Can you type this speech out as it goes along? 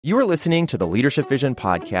You are listening to the Leadership Vision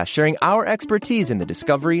podcast, sharing our expertise in the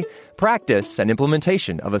discovery, practice, and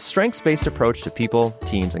implementation of a strengths-based approach to people,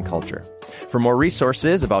 teams, and culture. For more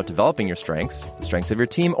resources about developing your strengths, the strengths of your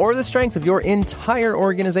team, or the strengths of your entire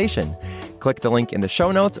organization, click the link in the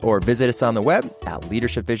show notes or visit us on the web at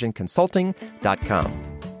leadershipvisionconsulting.com.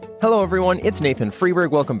 Hello, everyone. It's Nathan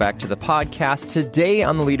Freeberg. Welcome back to the podcast. Today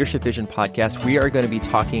on the Leadership Vision podcast, we are going to be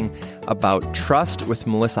talking about trust with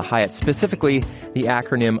Melissa Hyatt, specifically the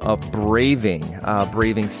acronym of BRAVING.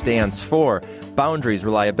 BRAVING stands for Boundaries,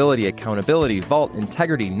 Reliability, Accountability, Vault,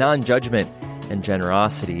 Integrity, Non-Judgment, and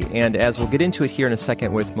Generosity. And as we'll get into it here in a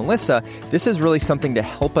second with Melissa, this is really something to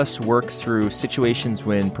help us work through situations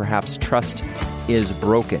when perhaps trust is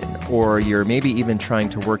broken, or you're maybe even trying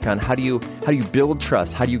to work on how do you build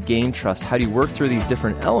trust, how do you gain trust, how do you work through these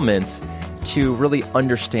different elements to really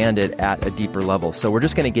understand it at a deeper level. So we're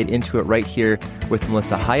just going to get into it right here with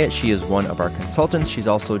Melissa Hyatt. She is one of our consultants. She's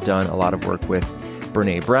also done a lot of work with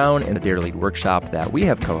Brene Brown and the Dare to Lead workshop that we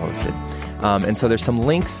have co-hosted. And so there's some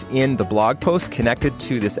links in the blog post connected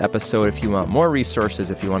to this episode if you want more resources,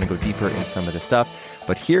 if you want to go deeper in some of the stuff.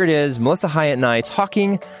 But here it is, Melissa Hyatt and I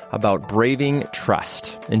talking about braving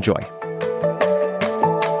trust. Enjoy.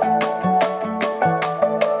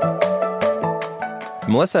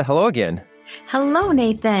 Melissa, hello again. Hello,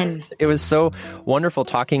 Nathan. It was so wonderful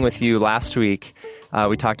talking with you last week.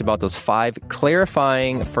 We talked about those 5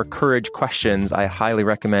 clarifying for courage questions. I highly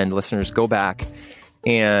recommend listeners go back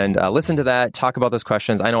and listen to that, talk about those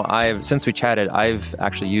questions. I know since we chatted, I've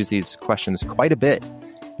actually used these questions quite a bit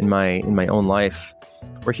in my own life.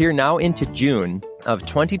 We're here now into June of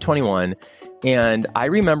 2021, and I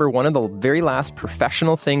remember one of the very last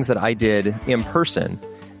professional things that I did in person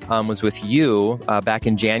was with you back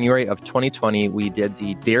in January of 2020. We did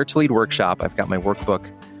the Dare to Lead workshop. I've got my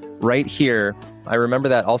workbook right here. I remember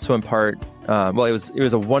that also in part. It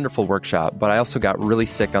was a wonderful workshop, but I also got really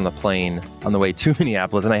sick on the plane on the way to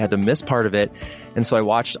Minneapolis, and I had to miss part of it. And so I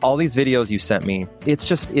watched all these videos you sent me.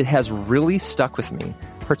 It has really stuck with me,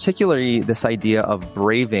 particularly this idea of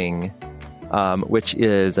braving, which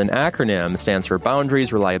is an acronym, stands for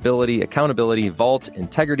Boundaries, Reliability, Accountability, Vault,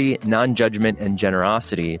 Integrity, Non-Judgment, and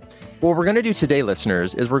Generosity. What we're going to do today,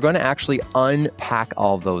 listeners, is we're going to actually unpack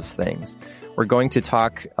all those things. We're going to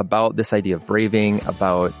talk about this idea of braving,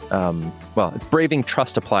 about, it's Braving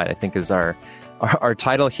Trust Applied, I think is our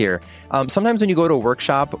title here. Sometimes when you go to a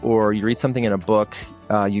workshop or you read something in a book,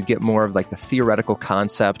 you get more of like the theoretical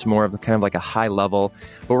concept, more of kind of like a high level.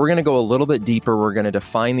 But we're going to go a little bit deeper. We're going to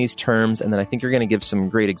define these terms, and then I think you're going to give some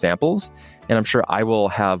great examples. And I'm sure I will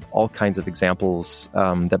have all kinds of examples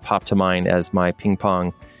that pop to mind as my ping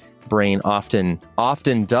pong brain often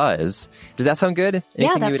does. Does that sound good?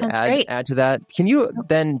 Anything that sounds great. Add to that? Can you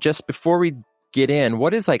then, just before we get in,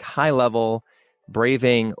 what is like high level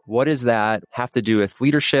braving? What does that have to do with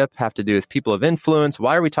leadership, have to do with people of influence?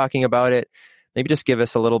 Why are we talking about it? Maybe just give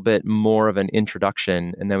us a little bit more of an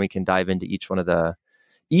introduction, and then we can dive into each one of the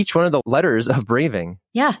letters of braving.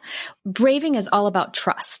 Yeah. Braving is all about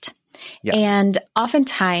trust. Yes. And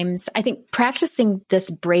oftentimes, I think practicing this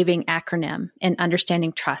braving acronym and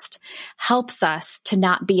understanding trust helps us to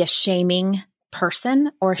not be a shaming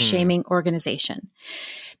person or a shaming organization.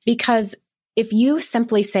 Because if you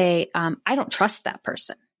simply say, I don't trust that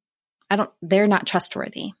person, they're not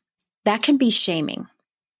trustworthy, that can be shaming.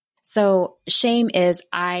 So shame is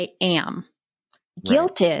I am.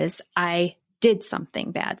 Guilt is I did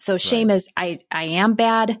something bad. So shame is I am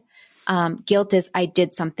bad. Guilt is I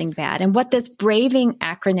did something bad. And what this braving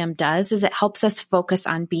acronym does is it helps us focus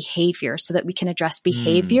on behavior so that we can address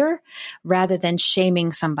behavior rather than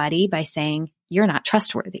shaming somebody by saying you're not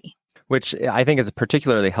trustworthy. Which I think is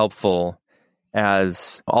particularly helpful,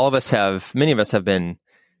 as many of us have been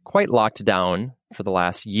quite locked down for the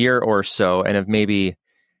last year or so, and have maybe,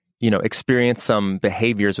 experienced some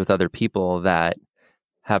behaviors with other people that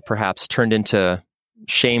have perhaps turned into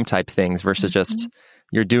shame type things versus just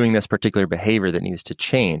you're doing this particular behavior that needs to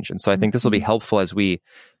change. And so I think this will be helpful as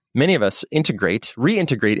many of us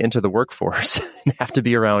reintegrate into the workforce and have to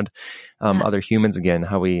be around other humans again.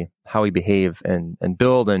 How we behave and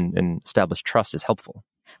build and establish trust is helpful.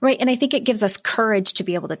 Right. And I think it gives us courage to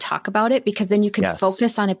be able to talk about it, because then you can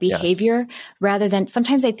focus on a behavior rather than,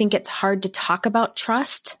 sometimes I think it's hard to talk about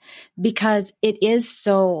trust because it is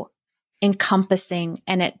so encompassing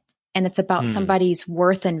and it's about somebody's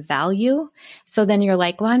worth and value. So then you're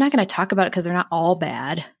like, well, I'm not going to talk about it because they're not all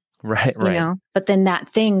bad. Right. But then that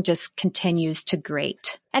thing just continues to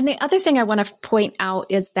grate. And the other thing I want to point out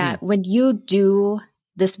is that when you do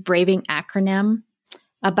this braving acronym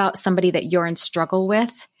about somebody that you're in struggle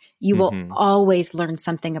with, you will always learn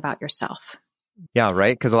something about yourself. Yeah,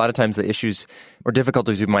 right? Because a lot of times the issues or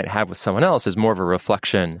difficulties we might have with someone else is more of a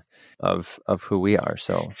reflection of who we are.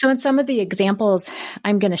 So in some of the examples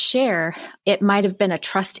I'm going to share, it might have been a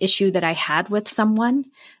trust issue that I had with someone,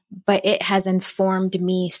 but it has informed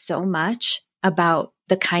me so much about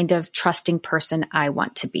the kind of trusting person I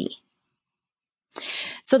want to be.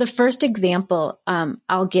 So the first example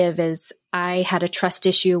I'll give is I had a trust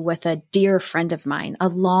issue with a dear friend of mine, a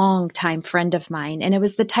longtime friend of mine. And it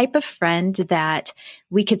was the type of friend that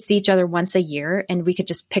we could see each other once a year and we could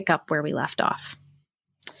just pick up where we left off.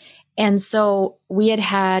 And so we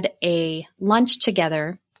had a lunch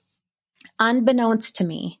together. Unbeknownst to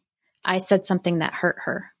me, I said something that hurt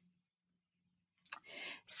her.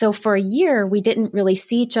 So for a year, we didn't really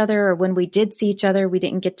see each other, or when we did see each other, we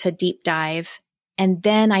didn't get to deep dive. And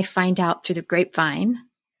then I find out through the grapevine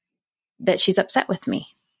that she's upset with me.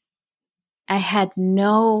 I had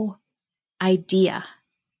no idea.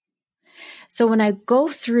 So when I go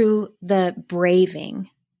through the braving,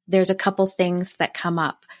 there's a couple things that come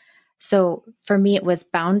up. So for me, it was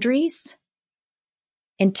boundaries,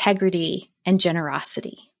 integrity, and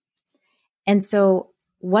generosity. And so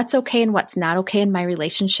what's okay and what's not okay in my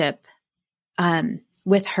relationship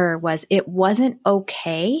with her was it wasn't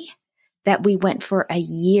okay that we went for a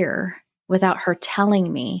year without her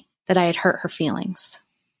telling me that I had hurt her feelings.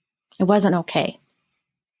 It wasn't okay.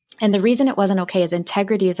 And the reason it wasn't okay is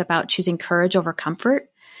integrity is about choosing courage over comfort,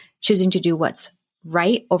 choosing to do what's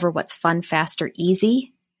right over what's fun, fast, or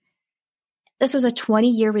easy. This was a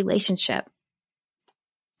 20-year relationship.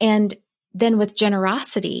 And then with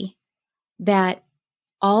generosity, that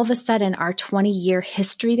all of a sudden our 20-year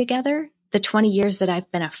history together, the 20 years that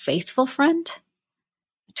I've been a faithful friend,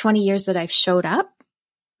 20 years that I've showed up,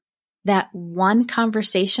 that one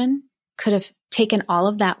conversation could have taken all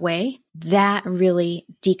of that way. That really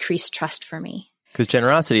decreased trust for me. Because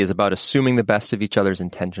generosity is about assuming the best of each other's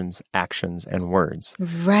intentions, actions, and words.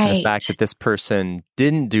 Right. And the fact that this person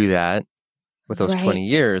didn't do that with those 20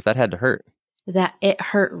 years, that had to hurt. That it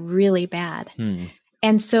hurt really bad.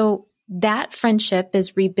 And so that friendship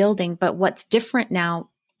is rebuilding. But what's different now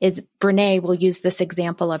is Brene will use this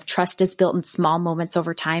example of trust is built in small moments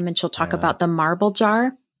over time. And she'll talk about the marble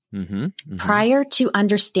jar. Prior to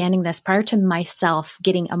understanding this, prior to myself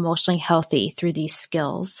getting emotionally healthy through these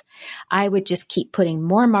skills, I would just keep putting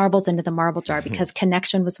more marbles into the marble jar because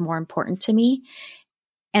connection was more important to me.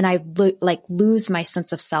 And I lose my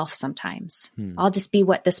sense of self sometimes. I'll just be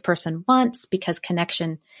what this person wants because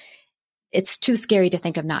connection, it's too scary to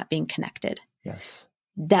think of not being connected. Yes.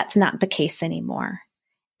 That's not the case anymore.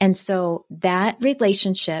 And so that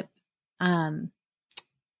relationship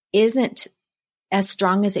isn't as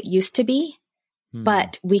strong as it used to be,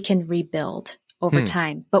 but we can rebuild over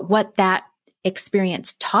time. But what that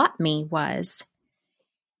experience taught me was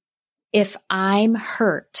if I'm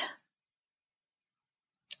hurt,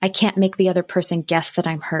 I can't make the other person guess that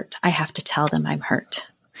I'm hurt. I have to tell them I'm hurt.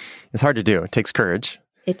 It's hard to do. It takes courage.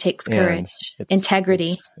 It takes courage,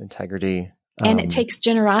 integrity. Integrity. And it takes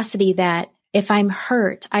generosity that if I'm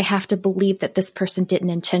hurt, I have to believe that this person didn't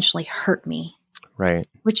intentionally hurt me. Right.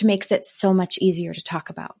 Which makes it so much easier to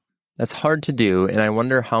talk about. That's hard to do. And I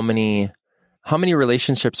wonder how many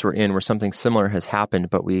relationships we're in where something similar has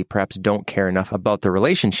happened, but we perhaps don't care enough about the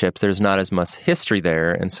relationships. There's not as much history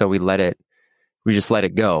there. And so we just let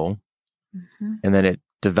it go. And then it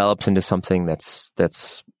develops into something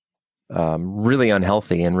that's really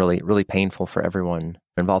unhealthy and really, really painful for everyone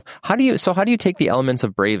involved. How do you take the elements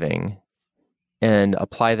of braving and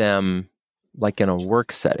apply them like in a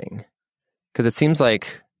work setting? Because it seems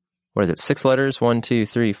like, 6 letters? 1, 2,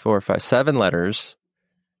 3, 4, 5, 7 letters.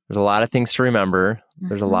 There's a lot of things to remember.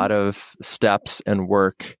 There's a lot of steps and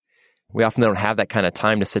work. We often don't have that kind of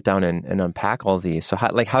time to sit down and unpack all these. So how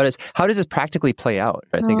does this practically play out?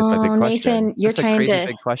 I think is my big question. Nathan, you're trying to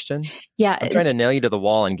big question. Yeah, I'm trying to nail you to the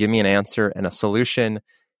wall and give me an answer and a solution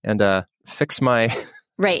and fix my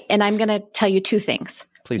right. And I'm going to tell you 2 things.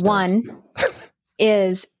 Please don't. One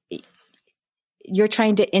is you're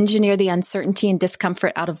trying to engineer the uncertainty and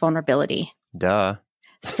discomfort out of vulnerability. Duh.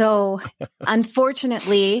 So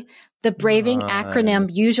unfortunately, the braving acronym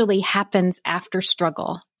usually happens after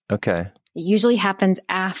struggle. Okay. It usually happens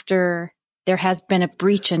after there has been a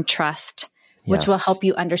breach in trust, which will help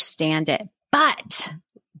you understand it. But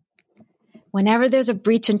whenever there's a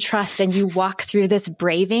breach in trust and you walk through this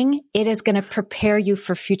braving, it is going to prepare you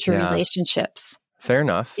for future relationships. Fair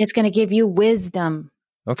enough. It's going to give you wisdom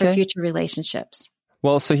for future relationships.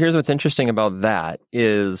 Well, so here's what's interesting about that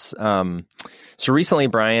is, so recently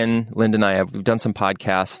Brian, Linda, and we've done some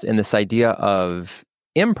podcasts and this idea of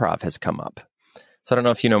improv has come up. So I don't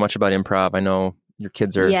know if you know much about improv. I know your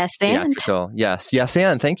kids are yes, and theatrical. Yes,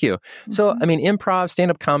 and thank you. So, I mean, improv,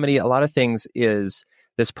 stand-up comedy, a lot of things is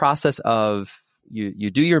this process of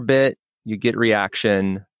you do your bit, you get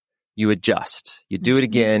reaction, you adjust, you do it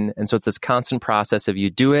again. And so it's this constant process of you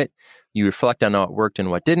do it, you reflect on what worked and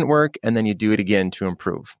what didn't work, and then you do it again to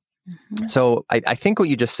improve. So I think what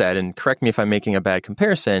you just said, and correct me if I'm making a bad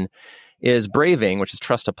comparison, is braving, which is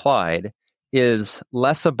trust applied, is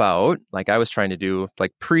less about, like I was trying to do,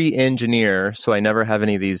 like pre-engineer, so I never have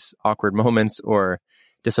any of these awkward moments or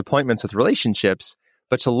disappointments with relationships,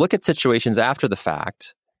 but to look at situations after the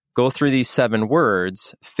fact, go through these 7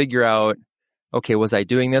 words, figure out, okay, was I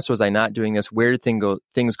doing this? Was I not doing this? Where did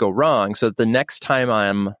things go wrong? So that the next time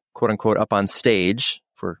I'm, quote unquote, up on stage,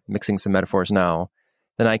 if we're mixing some metaphors now,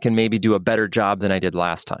 then I can maybe do a better job than I did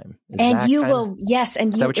last time. And you will, yes.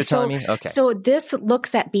 And is that what you're telling me? Okay. So this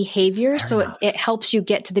looks at behavior. So it helps you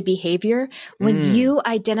get to the behavior. When you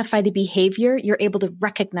identify the behavior, you're able to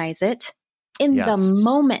recognize it in the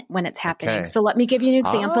moment when it's happening. Okay. So let me give you an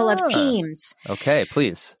example of teams. Okay,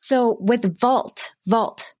 please. So with Vault.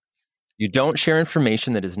 You don't share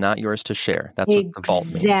information that is not yours to share. That's what the Vault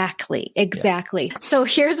means. Exactly. Yeah. So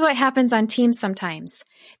here's what happens on teams sometimes.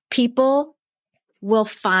 People will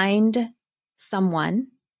find someone,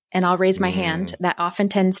 and I'll raise my hand. That often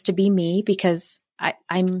tends to be me because I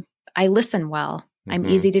listen well. I'm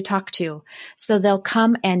easy to talk to. So they'll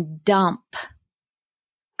come and dump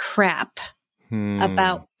crap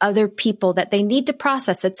about other people that they need to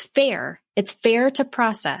process. It's fair. It's fair to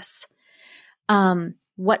process.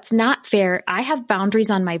 What's not fair, I have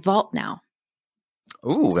boundaries on my Vault now.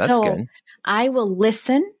 Ooh, that's good. I will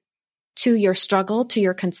listen to your struggle, to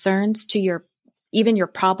your concerns, to even your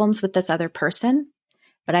problems with this other person,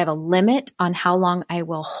 but I have a limit on how long I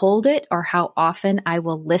will hold it or how often I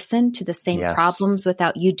will listen to the same problems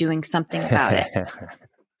without you doing something about it.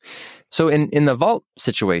 So in the Vault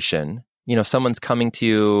situation, someone's coming to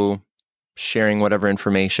you, sharing whatever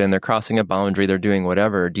information, they're crossing a boundary, they're doing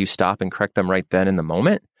whatever. Do you stop and correct them right then in the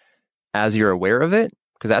moment as you're aware of it?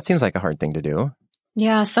 Because that seems like a hard thing to do.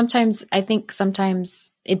 Yeah, sometimes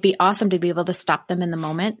it'd be awesome to be able to stop them in the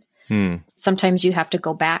moment. Sometimes you have to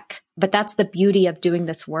go back, but that's the beauty of doing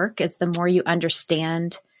this work is the more you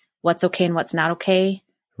understand what's okay and what's not okay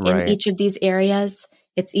in each of these areas,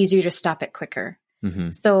 it's easier to stop it quicker.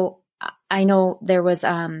 So I know there was,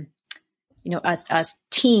 a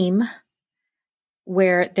team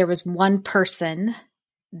where there was one person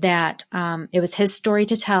that it was his story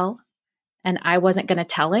to tell, and I wasn't going to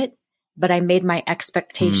tell it, but I made my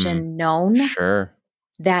expectation known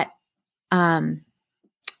that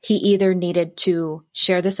he either needed to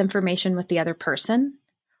share this information with the other person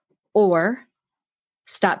or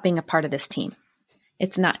stop being a part of this team.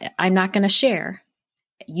 I'm not going to share.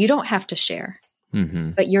 You don't have to share,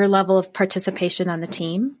 but your level of participation on the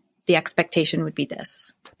team, the expectation would be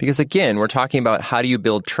this. Because again, we're talking about how do you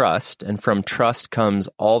build trust, and from trust comes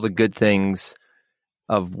all the good things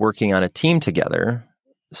of working on a team together.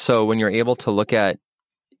 So when you're able to look at,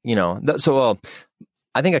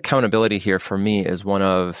 I think accountability here for me is one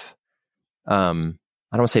of, I don't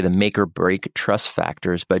want to say the make or break trust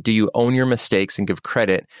factors, but do you own your mistakes and give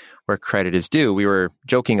credit where credit is due? We were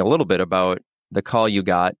joking a little bit about the call you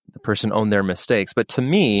got, the person owned their mistakes. But to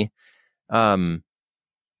me,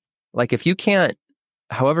 like if you can't,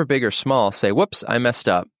 however big or small, say, whoops, I messed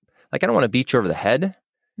up. Like I don't want to beat you over the head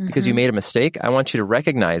because you made a mistake. I want you to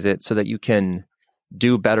recognize it so that you can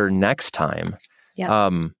do better next time.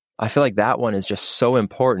 I feel like that one is just so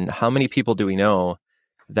important. How many people do we know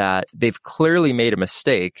that they've clearly made a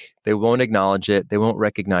mistake? They won't acknowledge it. They won't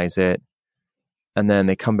recognize it. And then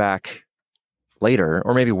they come back later,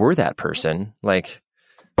 or maybe we're that person. Like,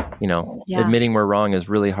 admitting we're wrong is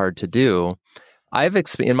really hard to do.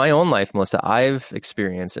 In my own life, Melissa, I've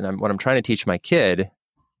experienced, and what I'm trying to teach my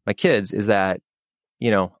kids is that,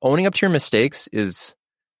 owning up to your mistakes is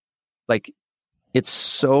like, it's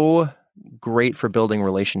so great for building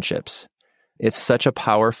relationships. It's such a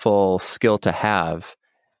powerful skill to have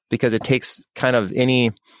because it takes kind of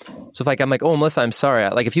so if I'm like, oh, Melissa, I'm sorry.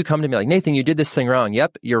 Like if you come to me like, Nathan, you did this thing wrong.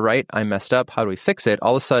 Yep, you're right. I messed up. How do we fix it?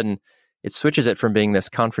 All of a sudden it switches it from being this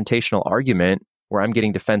confrontational argument where I'm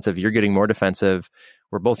getting defensive, you're getting more defensive.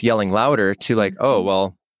 We're both yelling louder to like, oh,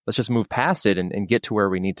 well, let's just move past it and get to where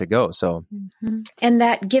we need to go. So, and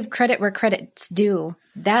that give credit where credit's due.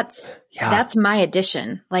 That's my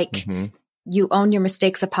addition. Like you own your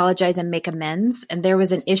mistakes, apologize, and make amends. And there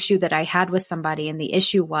was an issue that I had with somebody, and the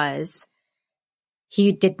issue was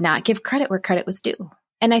he did not give credit where credit was due.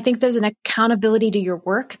 And I think there's an accountability to your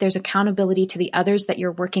work. There's accountability to the others that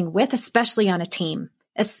you're working with, especially on a team.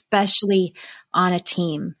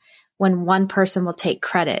 when one person will take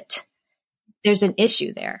credit, there's an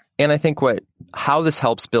issue there. And I think how this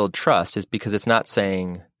helps build trust is because it's not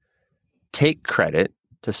saying take credit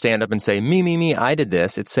to stand up and say, me, I did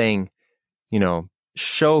this. It's saying,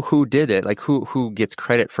 show who did it, like who gets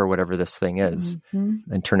credit for whatever this thing is,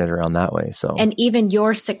 and turn it around that way. So, and even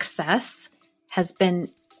your success has been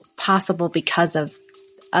possible because of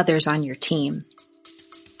others on your team.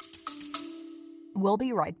 We'll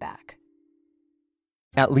be right back.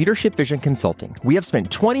 At Leadership Vision Consulting, we have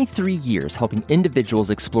spent 23 years helping individuals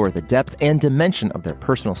explore the depth and dimension of their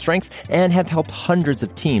personal strengths and have helped hundreds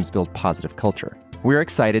of teams build positive culture. We're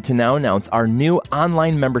excited to now announce our new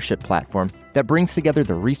online membership platform that brings together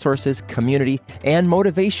the resources, community, and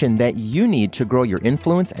motivation that you need to grow your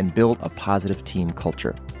influence and build a positive team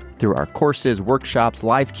culture. Through our courses, workshops,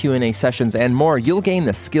 live Q&A sessions, and more, you'll gain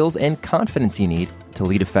the skills and confidence you need to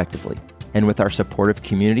lead effectively. And with our supportive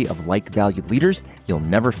community of like-valued leaders, you'll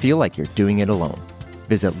never feel like you're doing it alone.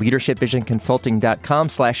 Visit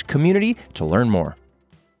leadershipvisionconsulting.com/community to learn more.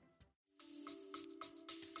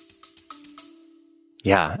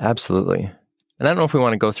 Yeah, absolutely. And I don't know if we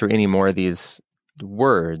want to go through any more of these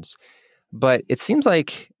words, but it seems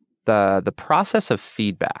like the process of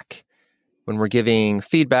feedback, when we're giving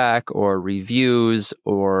feedback or reviews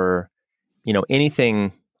or,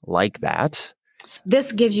 anything like that.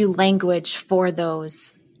 This gives you language for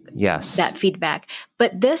those. Yes. That feedback.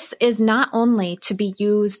 But this is not only to be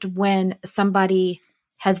used when somebody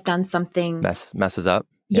has done something. Messes up.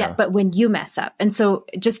 Yeah, but when you mess up. And so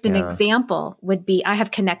just an example would be, I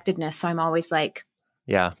have connectedness. So I'm always like,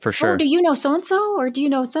 yeah, for sure. Oh, do you know so-and-so? Or do you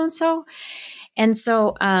know so-and-so? And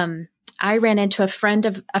so I ran into a friend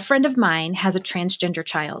of mine has a transgender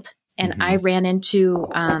child. And I ran into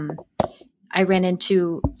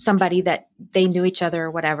somebody that they knew each other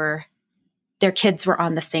or whatever. Their kids were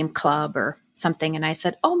on the same club or something. And I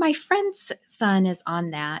said, oh, my friend's son is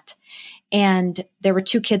on that. And there were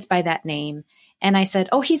 2 kids by that name. And I said,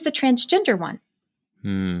 oh, he's the transgender one.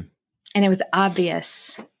 And it was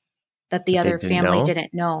obvious that the other family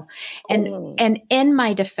didn't know. And in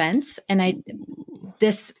my defense, and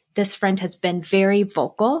this friend has been very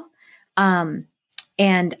vocal. And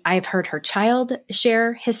I've heard her child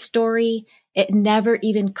share his story. It never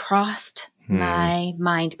even crossed my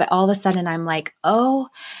mind. But all of a sudden I'm like, oh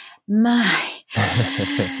my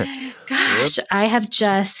gosh, I have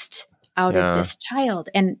just outed this child.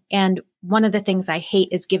 And one of the things I hate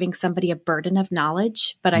is giving somebody a burden of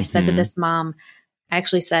knowledge. But I said to this mom, I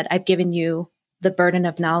actually said, I've given you the burden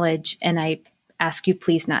of knowledge and I ask you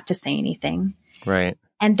please not to say anything. Right.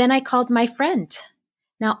 And then I called my friend.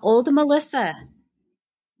 Now, old Melissa,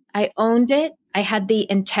 I owned it. I had the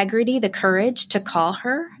integrity, the courage to call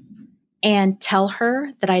her and tell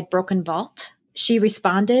her that I'd broken vault. She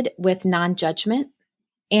responded with non-judgment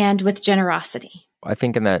and with generosity. I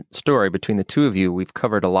think in that story between the two of you, we've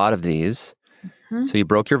covered a lot of these. So you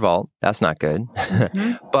broke your vault. That's not good.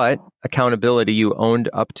 But accountability, you owned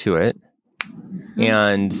up to it.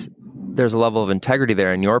 And there's a level of integrity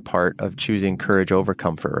there in your part of choosing courage over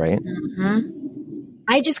comfort, right?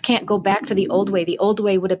 I just can't go back to the old way. The old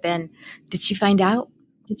way would have been, did she find out?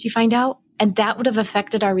 Did she find out? And that would have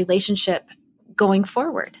affected our relationship going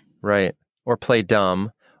forward. Right. Or play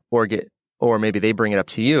dumb or maybe they bring it up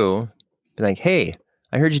to you. Be like, hey,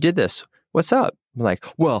 I heard you did this. What's up? I'm like,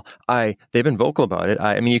 well, they've been vocal about it.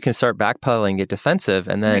 I mean, you can start backpedaling, get defensive,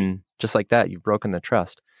 and then just like that, you've broken the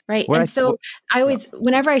trust. Right. I always,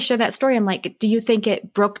 whenever I share that story, I'm like, do you think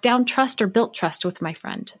it broke down trust or built trust with my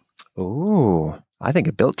friend? Ooh, I think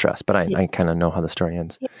it built trust, but I kind of know how the story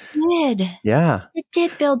ends. It did. Yeah. It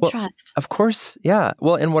did build trust. Of course. Yeah.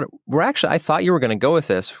 Well, and I thought you were going to go with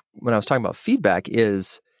this when I was talking about feedback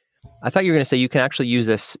is, I thought you were going to say you can actually use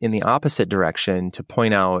this in the opposite direction to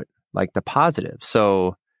point out like the positive.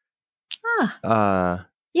 So,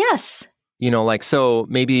 yes. So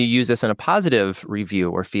maybe you use this in a positive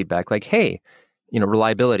review or feedback, like, hey,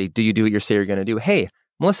 reliability. Do you do what you say you're going to do? Hey,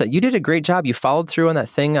 Melissa, you did a great job. You followed through on that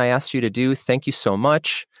thing I asked you to do. Thank you so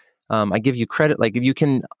much. I give you credit. Like you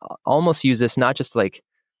can almost use this, not just like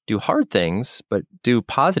do hard things, but do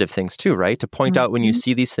positive things too, right? To point out when you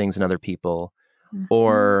see these things in other people.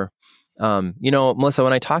 Or, Melissa,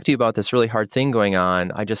 when I talked to you about this really hard thing going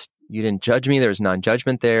on, you didn't judge me. There was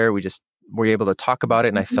non-judgment there. We just were able to talk about it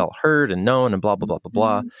and I felt heard and known and blah, blah, blah, blah,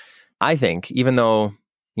 blah. I think even though,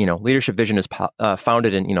 Leadership Vision is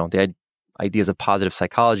founded in, the ideas of positive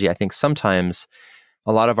psychology, I think sometimes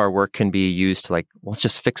a lot of our work can be used to like, well, let's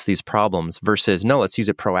just fix these problems versus no, let's use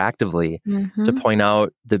it proactively to point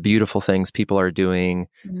out the beautiful things people are doing,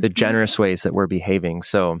 the generous ways that we're behaving.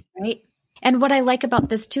 So, right. And what I like about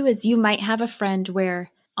this too is you might have a friend where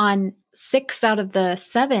on 6 out of the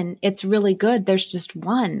 7, it's really good. There's just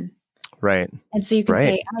one. Right. And so you can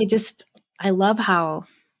say, I love how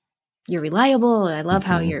you're reliable. I love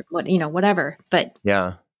how you're whatever. But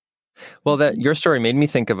yeah. Well, that your story made me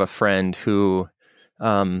think of a friend who,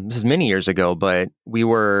 this is many years ago, but we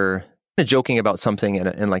were joking about something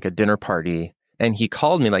in like a dinner party. And he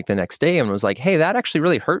called me like the next day and was like, hey, that actually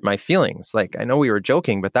really hurt my feelings. Like, I know we were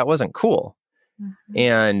joking, but that wasn't cool. Mm-hmm.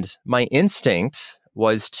 And my instinct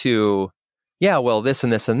was to, yeah, well, this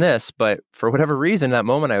and this and this. But for whatever reason, that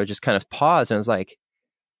moment, I would just kind of pause and I was like,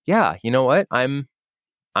 yeah, you know what? I'm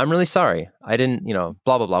really sorry. I didn't,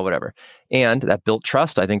 blah, blah, blah, whatever. And that built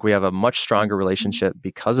trust. I think we have a much stronger relationship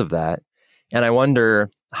because of that. And I wonder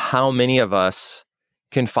how many of us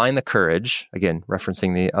can find the courage, again,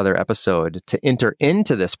 referencing the other episode, to enter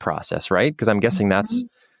into this process, right? Because I'm guessing that's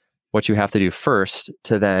what you have to do first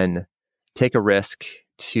to then take a risk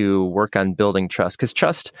to work on building trust. Because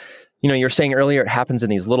trust, you were saying earlier, it happens in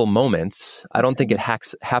these little moments. I don't think it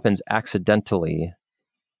happens accidentally.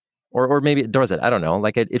 Or maybe it does it. I don't know.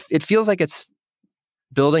 Like it feels like it's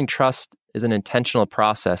building trust is an intentional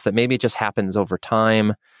process that maybe it just happens over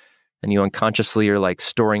time. And you unconsciously are like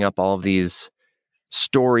storing up all of these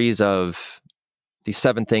stories of these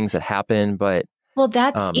 7 things that happen. But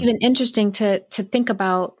that's even interesting to think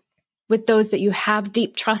about with those that you have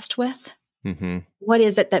deep trust with. Mm-hmm. What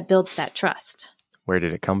is it that builds that trust? Where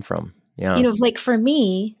did it come from? Yeah. Like for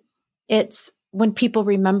me, it's when people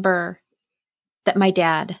remember that my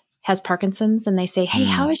dad has Parkinson's and they say, hey,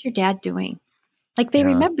 how is your dad doing? Like they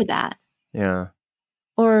remember that. Yeah.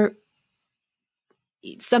 Or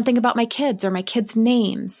something about my kids or my kids'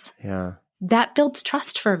 names. Yeah. That builds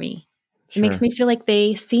trust for me. Sure. It makes me feel like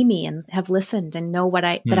they see me and have listened and know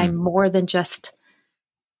that I'm more than just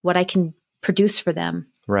what I can produce for them.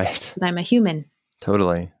 Right. That I'm a human.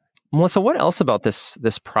 Totally. Melissa, what else about this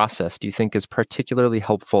process do you think is particularly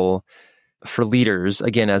helpful for leaders,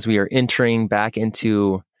 again, as we are entering back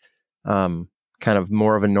into kind of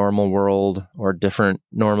more of a normal world or different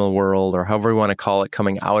normal world, or however we want to call it,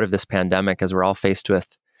 coming out of this pandemic, as we're all faced with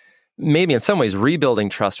maybe in some ways rebuilding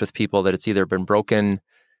trust with people that it's either been broken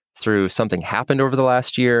through something happened over the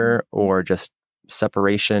last year or just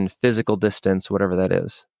separation, physical distance, whatever that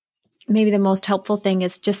is? Maybe the most helpful thing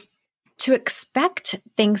is just to expect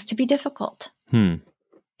things to be difficult. And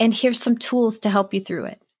here's some tools to help you through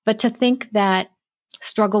it. But to think that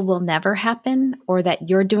struggle will never happen, or that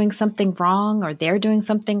you're doing something wrong or they're doing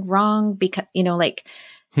something wrong, because,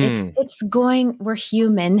 we're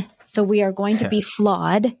human. So we are going to be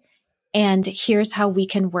flawed. And here's how we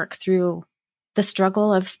can work through the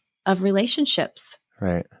struggle of relationships.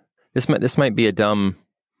 Right. This might be a dumb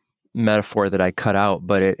metaphor that I cut out,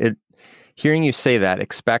 but it hearing you say that,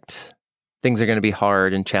 expect things are going to be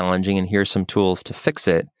hard and challenging, and here's some tools to fix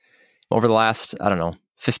it. Over the last,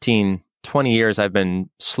 15, 20 years, I've been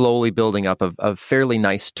slowly building up a fairly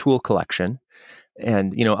nice tool collection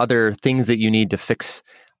and, other things that you need to fix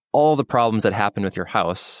all the problems that happen with your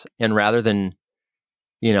house. And rather than,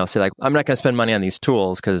 say like, I'm not going to spend money on these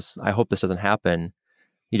tools because I hope this doesn't happen,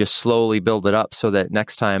 you just slowly build it up so that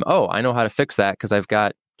next time, I know how to fix that because I've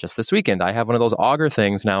got, just this weekend, I have one of those auger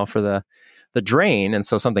things now for the drain. And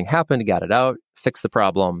so something happened, got it out, fixed the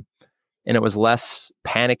problem. And it was less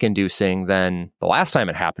panic inducing than the last time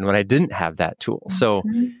it happened when I didn't have that tool. So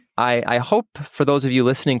I hope for those of you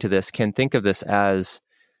listening to this can think of this as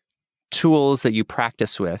tools that you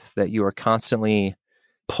practice with, that you are constantly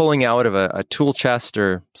pulling out of a tool chest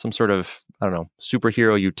or some sort of,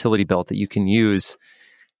 superhero utility belt that you can use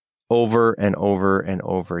over and over and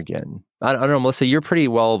over again. I don't know, Melissa, you're pretty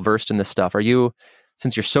well versed in this stuff. Are you,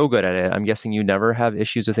 since you're so good at it, I'm guessing you never have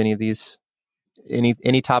issues with any of these,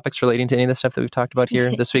 any topics relating to any of the stuff that we've talked about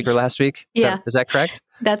here this week or last week? Is that correct?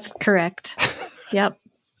 That's correct. Yep.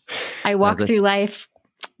 I walk through life.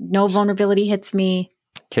 No vulnerability hits me.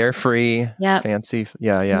 Carefree, fancy.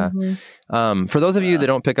 Yeah. Mm-hmm. For those of you that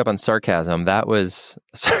don't pick up on sarcasm, that was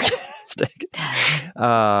sarcastic.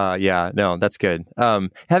 No, that's good.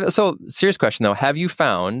 So serious question though, have you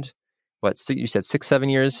found, you said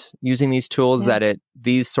 6-7 years using these tools, that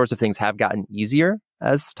these sorts of things have gotten easier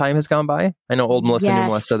as time has gone by? I know old Melissa, new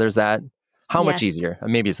Melissa, there's that. How much easier?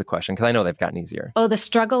 Maybe is the question, because I know they've gotten easier. Oh, the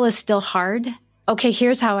struggle is still hard. Okay,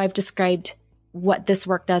 here's how I've described what this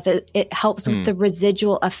work does. It helps with the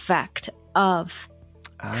residual effect of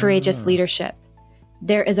courageous leadership.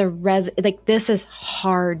 There is this is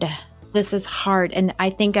hard. This is hard. And I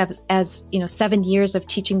think as 7 years of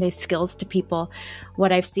teaching these skills to people,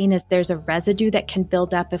 what I've seen is there's a residue that can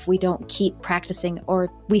build up if we don't keep practicing,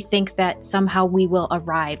 or we think that somehow we will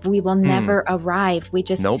arrive. We will never arrive. We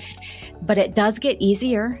just, Nope. But it does get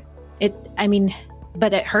easier.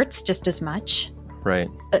 But it hurts just as much. Right.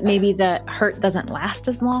 But maybe the hurt doesn't last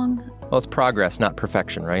as long. Well, it's progress, not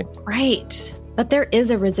perfection, right? Right. But there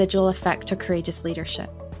is a residual effect to courageous leadership.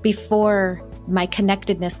 Before my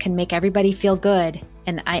connectedness can make everybody feel good,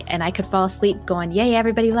 and I could fall asleep going, yay,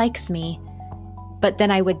 everybody likes me. But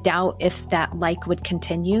then I would doubt if that like would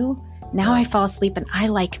continue. Now I fall asleep and I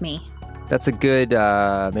like me. That's a good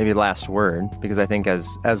maybe last word, because I think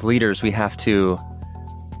as leaders, we have to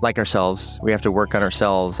like ourselves. We have to work on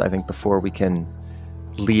ourselves, I think, before we can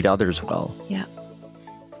lead others well. Yeah.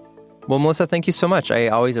 Well, Melissa, thank you so much. I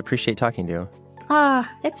always appreciate talking to you.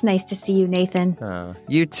 It's nice to see you, Nathan.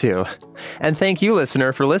 You too. And thank you,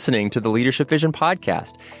 listener, for listening to the Leadership Vision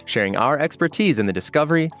podcast, sharing our expertise in the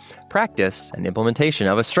discovery, practice, and implementation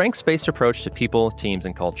of a strengths-based approach to people, teams,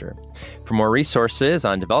 and culture. For more resources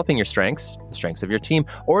on developing your strengths, the strengths of your team,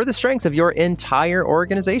 or the strengths of your entire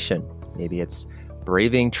organization, maybe it's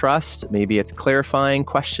braving trust, maybe it's clarifying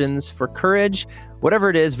questions for courage, whatever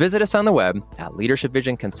it is, visit us on the web at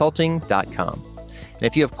leadershipvisionconsulting.com. And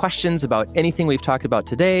if you have questions about anything we've talked about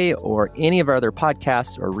today or any of our other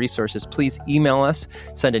podcasts or resources, please email us.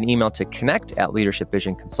 Send an email to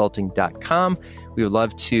connect@leadershipvisionconsulting.com. We would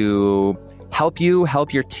love to help you,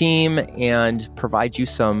 help your team, and provide you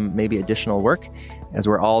some maybe additional work as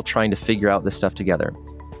we're all trying to figure out this stuff together.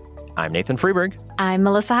 I'm Nathan Freeberg. I'm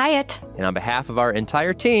Melissa Hyatt. And on behalf of our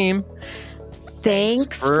entire team,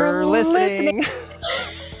 thanks for listening.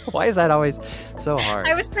 Why is that always so hard?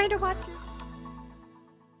 I was trying to watch you.